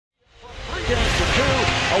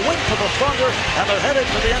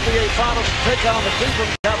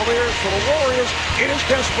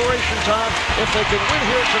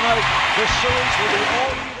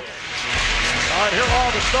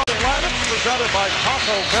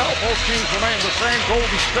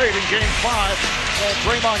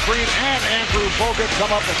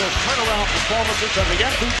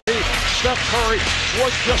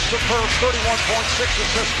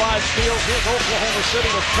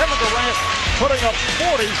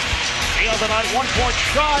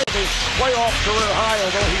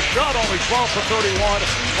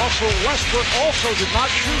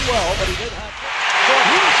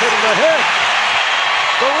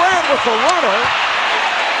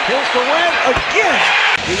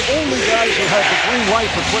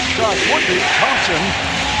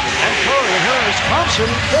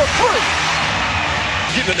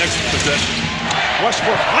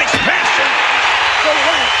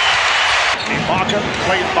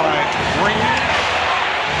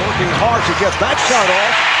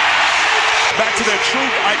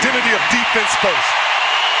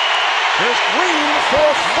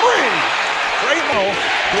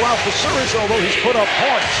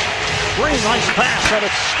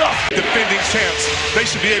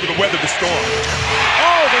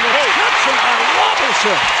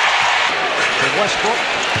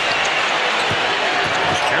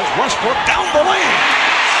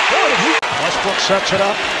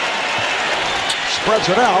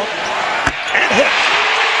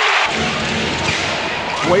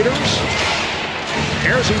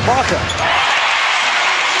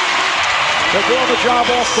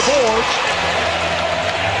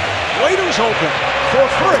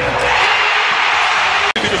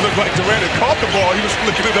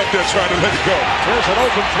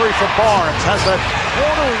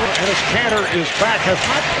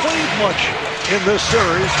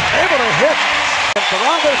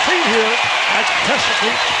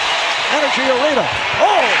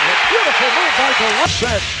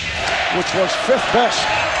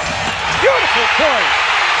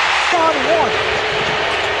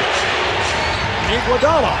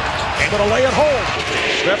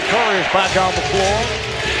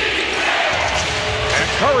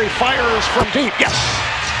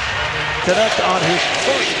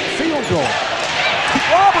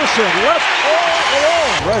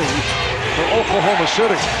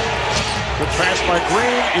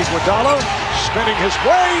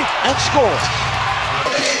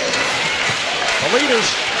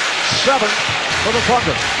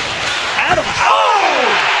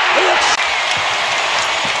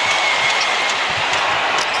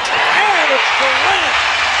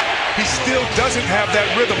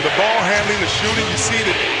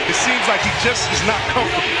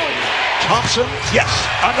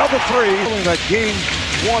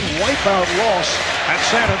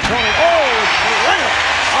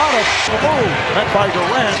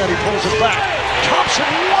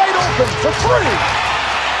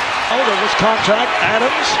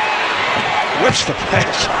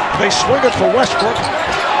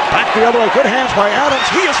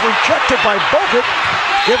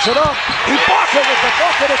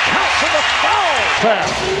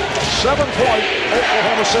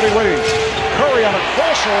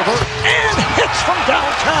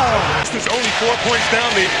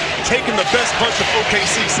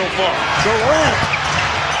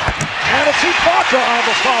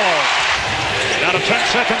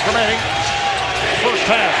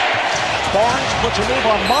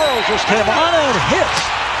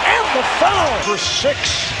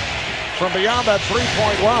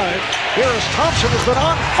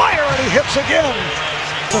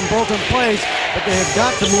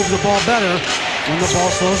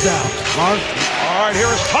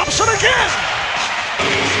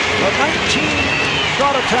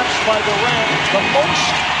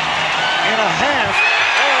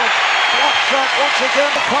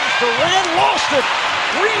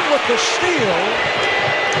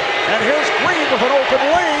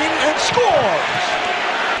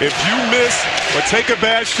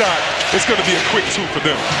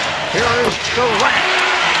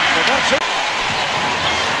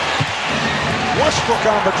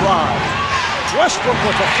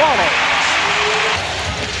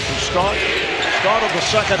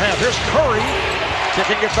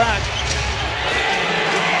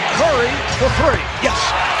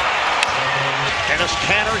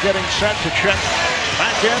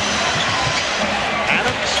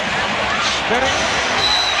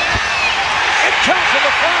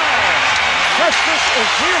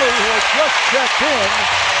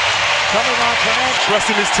coming on Durant.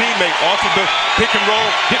 Trusting his teammate off of the pick and roll,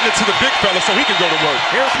 getting it to the big fella so he can go to work.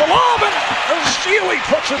 Here's the lob, and Steely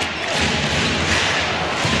puts it.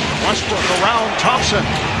 Westbrook around Thompson.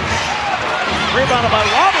 Rebounded by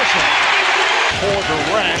Robertson. For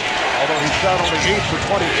Durant, although he shot only 8 for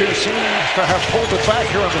 22, seems to have pulled it back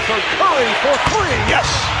here in the third. Curry for three, yes!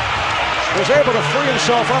 Was able to free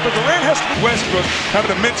himself up, and Durant has to... Westbrook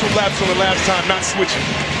having a mental lapse on the last time, not switching.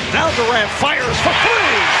 Now Durant fires for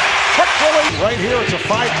three! Quickly! Right here, it's a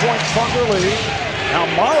 5-point Thunder lead. Now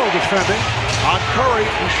Morrow defending on Curry,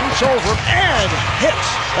 who shoots over and hits.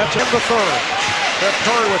 That's in the third. Steph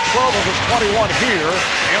Curry with 12 of his 21 here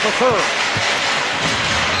in the third.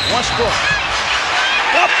 Westbrook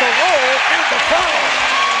got the roll and the foul.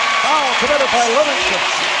 Foul committed by Livingston.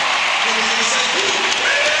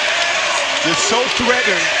 They're so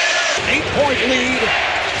threatening. 8-point lead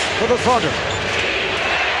for the Thunder.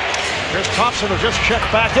 Here's Thompson, who just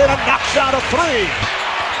checked back in and knocks down a three.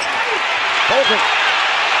 Hogan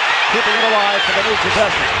keeping it alive for the new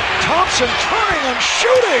possession. Thompson turning and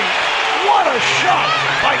shooting. What a shot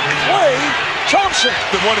by Klay Thompson.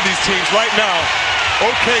 One of these teams right now,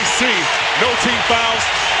 OKC, no team fouls,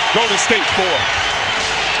 Golden State 4.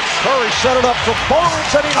 Curry set it up for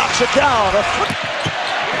Barnes and he knocks it down.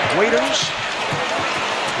 Waiters,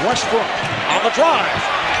 Westbrook on the drive.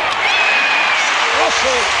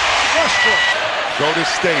 Russell Westbrook. Golden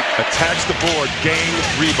State attacks the board, gain,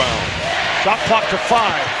 rebound. Shot clock to 5.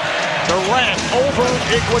 Durant over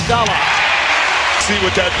Iguodala. See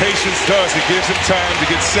what that patience does. It gives him time to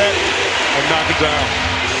get set and knock it down.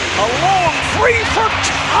 A long three for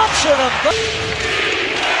Thompson.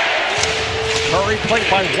 Curry played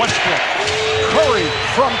by Westbrook. Curry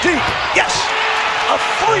from deep. Yes! A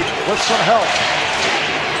three with some help.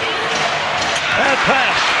 Bad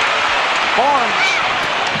pass. Barnes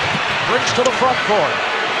brings to the front court.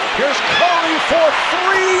 Here's Curry for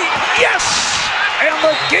three. Yes! And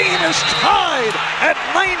the game is tied at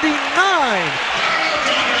 99.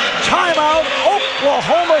 Timeout,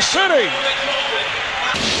 Oklahoma City.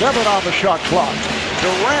 7 on the shot clock.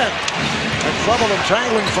 Durant in trouble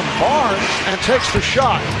entangling from Barnes and takes the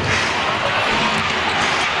shot.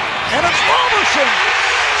 And it's Robertson.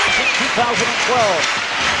 2012.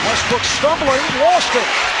 Westbrook stumbling, lost it.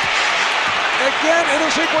 Again, it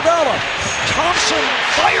is Iguodala. Thompson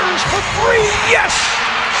fires for three. Yes!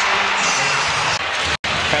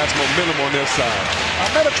 Has momentum on their side. A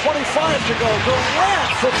minute 25 to go.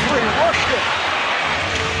 Durant for three. Rushed it.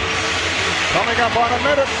 Coming up on a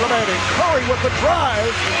minute remaining. Curry with the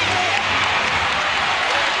drive.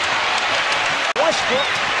 Westbrook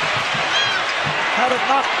had it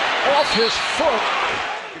knocked off his foot.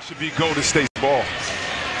 It should be Golden State ball.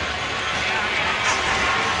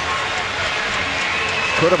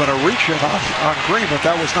 Could have been a reach-in on Green, but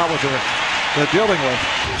that was not what they're dealing with.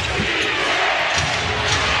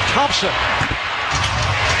 Thompson.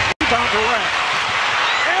 Down Durant.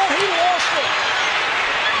 And he lost it.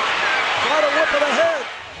 Tried to whip it ahead.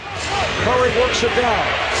 Curry works it down.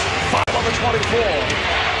 5 on the 24.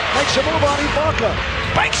 Makes a move on Ibaka.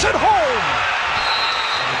 Banks it home.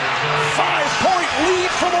 5-point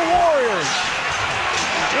lead for the Warriors.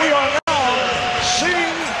 We are now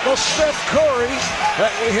seeing the Steph Curry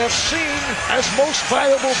that we have seen as most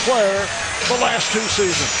valuable player the last 2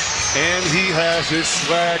 seasons. And he has his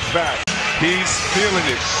swag back. He's feeling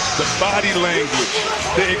it. The body language,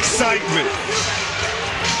 the excitement.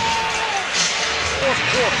 Fourth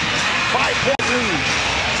quarter, 5-point lead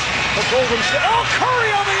for Golden State. Oh,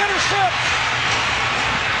 Curry on the intercept.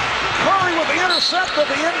 Curry with the intercept of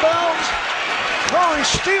the inbounds. Curry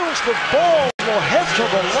steals the ball. Will head to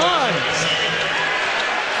the line.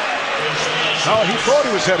 No, he thought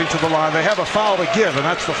he was heading to the line. They have a foul to give, and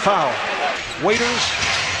that's the foul. Waiters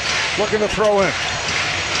looking to throw in.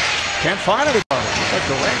 Can't find anybody. Like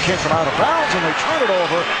Durant came from out of bounds, and they turn it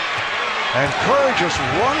over. And Curry just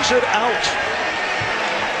runs it out.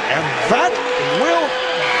 And that will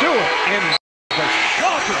do it in the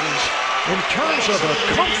Shockers in terms of the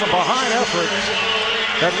come-from-behind effort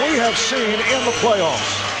that we have seen in the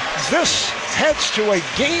playoffs. This heads to a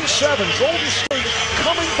Game 7. Golden State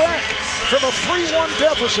coming back from a 3-1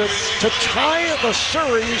 deficit to tie the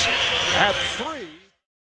series at 3.